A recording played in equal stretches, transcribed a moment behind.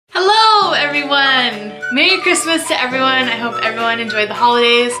Merry Christmas to everyone. I hope everyone enjoyed the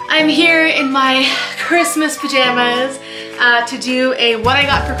holidays. I'm here in my Christmas pajamas to do a what I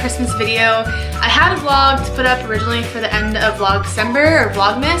got for Christmas video. I had a vlog to put up originally for the end of Vlogcember or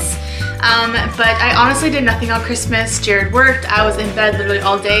Vlogmas, but I honestly did nothing on Christmas. Jarrod worked. I was in bed literally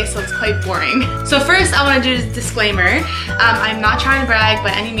all day, so it's quite boring. So first I want to do a disclaimer. I'm not trying to brag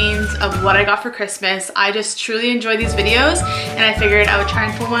by any means of what I got for Christmas. I just truly enjoy these videos, and I figured I would try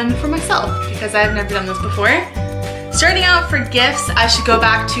and pull one for myself because I've never done this before. Starting out for gifts, I should go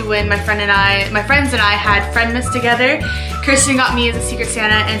back to when my friends and I had Friendmas together. Kirsten got me as a Secret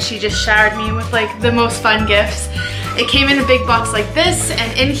Santa and she just showered me with like the most fun gifts. It came in a big box like this,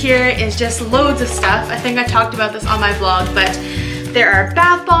 and in here is just loads of stuff. I think I talked about this on my vlog, but there are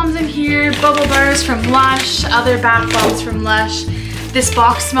bath bombs in here, bubble bars from Lush, other bath bombs from Lush. This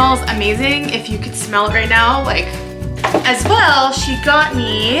box smells amazing if you could smell it right now. Like, as well, she got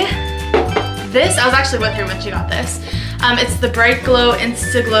me this. I was actually with her when she got this. It's the Bright Glow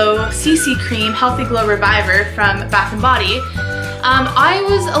Insta Glow CC Cream Healthy Glow Reviver from Bath & Body. I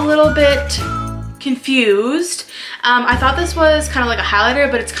was a little bit confused. I thought this was kind of like a highlighter,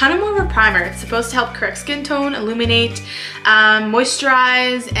 but it's kind of more of a primer. It's supposed to help correct skin tone, illuminate,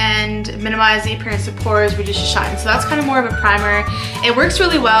 moisturize, and minimize the appearance of pores, reduce the shine. So that's kind of more of a primer. It works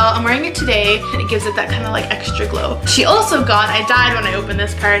really well. I'm wearing it today, and it gives it that kind of like extra glow. She also got, I died when I opened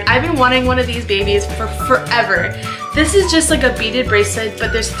this part, I've been wanting one of these babies for forever. This is just like a beaded bracelet,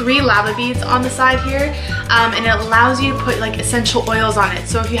 but there's 3 lava beads on the side here, and it allows you to put like essential oils on it.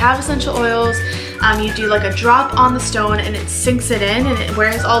 So if you have essential oils, you do like a drop on the stone and it sinks it in and it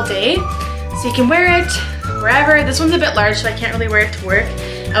wears all day. So you can wear it wherever. This one's a bit large, so I can't really wear it to work.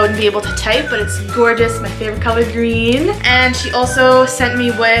 I wouldn't be able to type, but it's gorgeous, my favorite color, green. And she also sent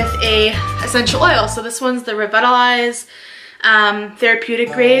me with a essential oil. So this one's the Revitalize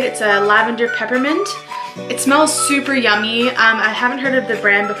therapeutic grade. It's a lavender peppermint. It smells super yummy. I haven't heard of the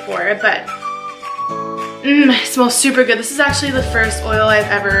brand before, but it smells super good. This is actually the first oil I've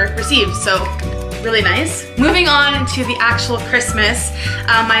ever received, so really nice. Moving on to the actual Christmas,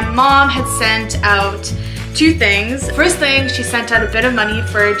 my mom had sent out 2 things. First thing, she sent out a bit of money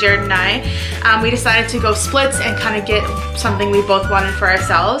for Jarrod and I. We decided to go splits and kind of get something we both wanted for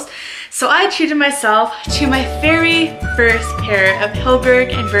ourselves. So I treated myself to my very first pair of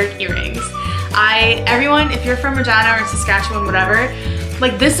Hilberg and Burke earrings. Everyone, if you're from Regina or Saskatchewan, whatever,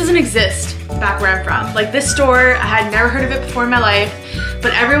 like this doesn't exist back where I'm from. Like this store, I had never heard of it before in my life,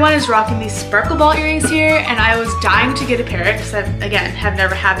 but everyone is rocking these sparkle ball earrings here, and I was dying to get a pair because I, again, have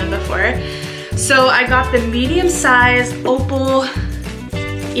never had them before. So I got the medium size opal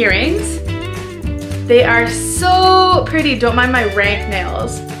earrings. They are so pretty. Don't mind my rank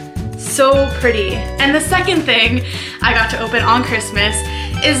nails. So pretty. And the second thing I got to open on Christmas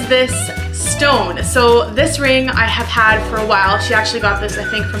is this stone. So this ring I have had for a while. She actually got this, I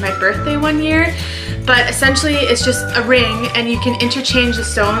think, for my birthday one year. But essentially it's just a ring and you can interchange the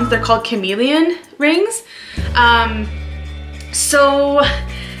stones. They're called chameleon rings. So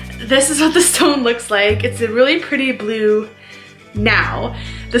this is what the stone looks like. It's a really pretty blue now.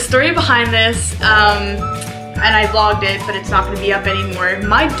 The story behind this, and I vlogged it, but it's not going to be up anymore.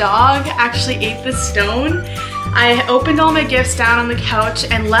 My dog actually ate this stone. I opened all my gifts down on the couch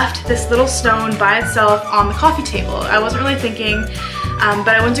and left this little stone by itself on the coffee table. I wasn't really thinking, but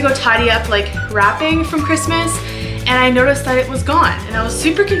I went to go tidy up like wrapping from Christmas, and I noticed that it was gone. And I was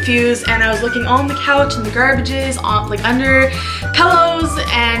super confused, and I was looking on the couch and the garbages, on, like under pillows,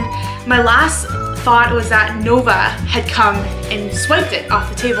 and my last thought was that Nova had come and swiped it off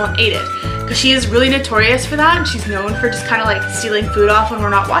the table and ate it. Because she is really notorious for that, and she's known for just kind of like stealing food off when we're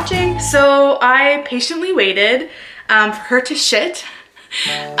not watching. So I patiently waited for her to shit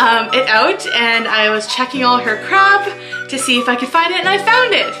it out, and I was checking all her crap to see if I could find it, and I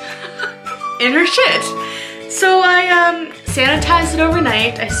found it in her shit. So I sanitized it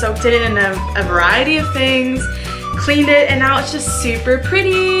overnight. I soaked it in a variety of things, cleaned it, and now it's just super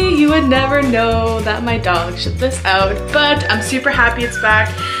pretty. You would never know that my dog shit this out, but I'm super happy it's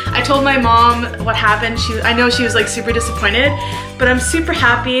back. I told my mom what happened. I know she was like super disappointed, but I'm super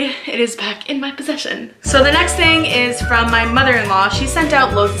happy it is back in my possession. So the next thing is from my mother-in-law. She sent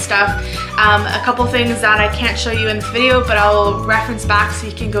out loads of stuff. A couple things that I can't show you in this video, but I'll reference back so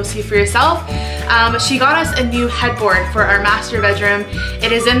you can go see for yourself. She got us a new headboard for our master bedroom.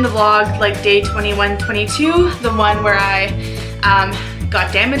 It is in the vlog, like day 21, 22, the one where I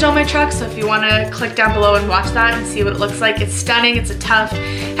got damage on my truck. So if you want to click down below and watch that and see what it looks like, it's stunning. It's a tough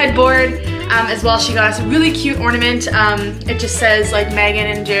headboard. As well, she got us a really cute ornament. It just says like Megan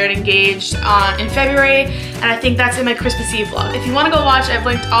and Jarrod engaged in February, and I think that's in my Christmas Eve vlog. If you want to go watch, I've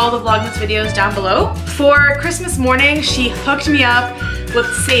linked all the Vlogmas videos down below. For Christmas morning, she hooked me up with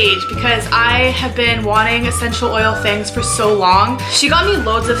sage because I have been wanting essential oil things for so long. She got me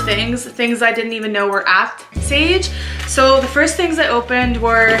loads of things I didn't even know were at Sage. So the first things I opened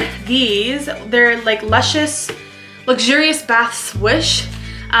were these. They're like luscious, luxurious bath swish.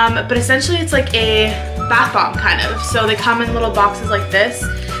 But essentially it's like a bath bomb kind of. So they come in little boxes like this.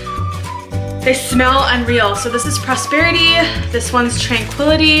 They smell unreal. So this is Prosperity, this one's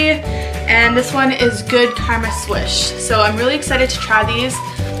Tranquility, and this one is Good Karma Swish. So I'm really excited to try these.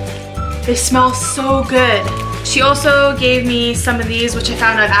 They smell so good. She also gave me some of these, which I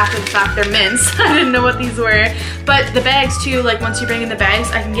found out after the fact they're mints. I didn't know what these were. But the bags too, like once you bring in the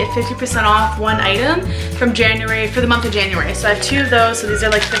bags, I can get 50% off one item from January, for the month of January. So I have 2 of those, so these are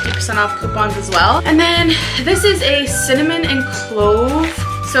like 50% off coupons as well. And then this is a cinnamon and clove.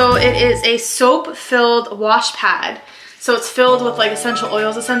 So it is a soap-filled wash pad. So it's filled with like essential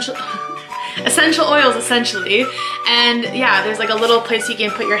oils essentially. And yeah, there's like a little place you can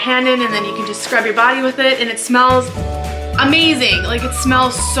put your hand in and then you can just scrub your body with it, and it smells amazing. Like it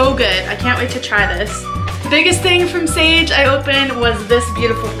smells so good. I can't wait to try this. The biggest thing from Sage I opened was this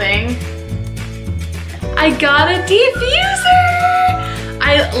beautiful thing. I got a diffuser!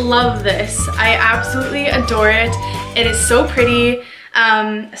 I love this. I absolutely adore it. It is so pretty.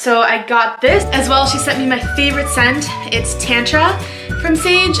 So I got this. As well, she sent me my favorite scent. It's Tantra from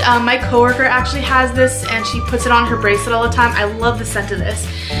Sage. My coworker actually has this and she puts it on her bracelet all the time. I love the scent of this.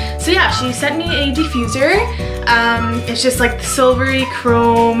 So yeah, she sent me a diffuser. It's just like silvery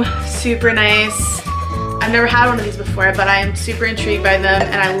chrome, super nice. I've never had one of these before, but I am super intrigued by them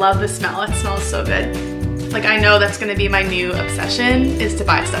and I love the smell. It smells so good. Like I know that's gonna be my new obsession, is to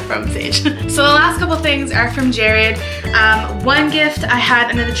buy stuff from Sage. So the last couple things are from Jarrod. One gift I had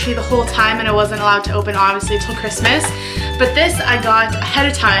under the tree the whole time and I wasn't allowed to open obviously till Christmas. But this I got ahead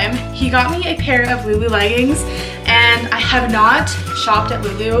of time. He got me a pair of Lulu leggings and I have not shopped at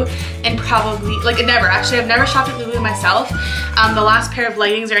Lulu in probably, like never actually, I've never shopped at Lulu myself. The last pair of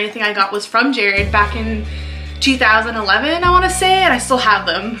leggings or anything I got was from Jarrod back in 2011, I want to say, and I still have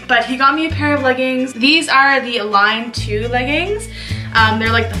them. But he got me a pair of leggings. These are the Align 2 leggings.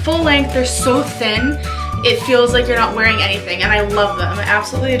 They're like the full length. They're so thin. It feels like you're not wearing anything, and I love them. I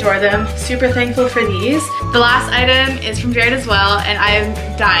absolutely adore them. Super thankful for these. The last item is from Jarrod as well, and I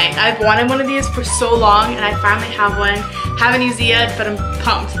am dying. I've wanted one of these for so long, and I finally have one. Haven't used it yet, but I'm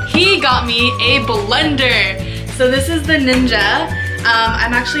pumped. He got me a blender. So this is the Ninja.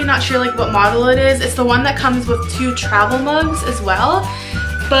 I'm actually not sure like what model it is. It's the one that comes with 2 travel mugs as well.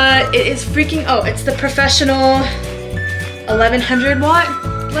 But it is freaking, oh, it's the professional 1100 watt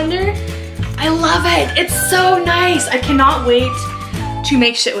blender. I love it. It's so nice. I cannot wait to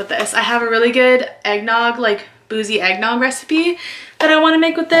make shit with this. I have a really good eggnog, like boozy eggnog recipe that I want to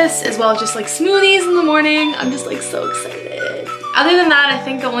make with this, as well as just like smoothies in the morning. I'm just like so excited. Other than that, I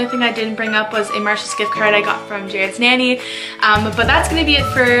think the only thing I didn't bring up was a Marshall's gift card I got from Jarrod's nanny. But that's gonna be it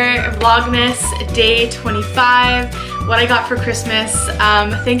for Vlogmas day 25, what I got for Christmas.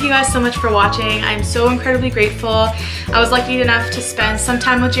 Thank you guys so much for watching. I'm so incredibly grateful. I was lucky enough to spend some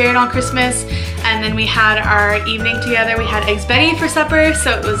time with Jarrod on Christmas, and then we had our evening together. We had Eggs Benny for supper,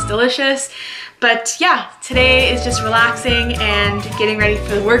 so it was delicious. But yeah, today is just relaxing and getting ready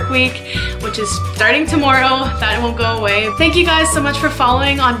for the work week, which is starting tomorrow. That won't go away. Thank you guys so much for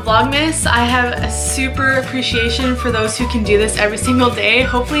following on Vlogmas. I have a super appreciation for those who can do this every single day.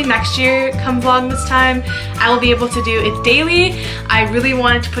 Hopefully next year, come Vlogmas time, I will be able to do it daily. I really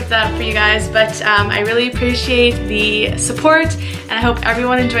wanted to put that up for you guys, but I really appreciate the support, and I hope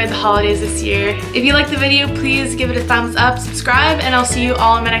everyone enjoyed the holidays this year. If you liked the video, please give it a thumbs up, subscribe, and I'll see you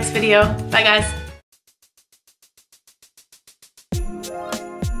all in my next video. Bye guys.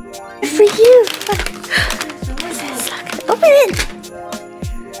 For you. What's this? Open it.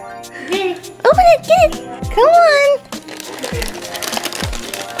 Open it. Get it. Come on.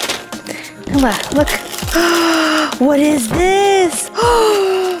 Come on. Look. What is this?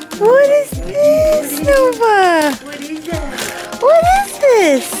 What is this, Nova? What is that? What is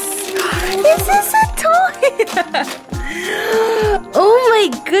this? Is this a toy? Oh my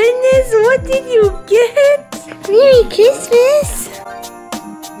goodness. What did you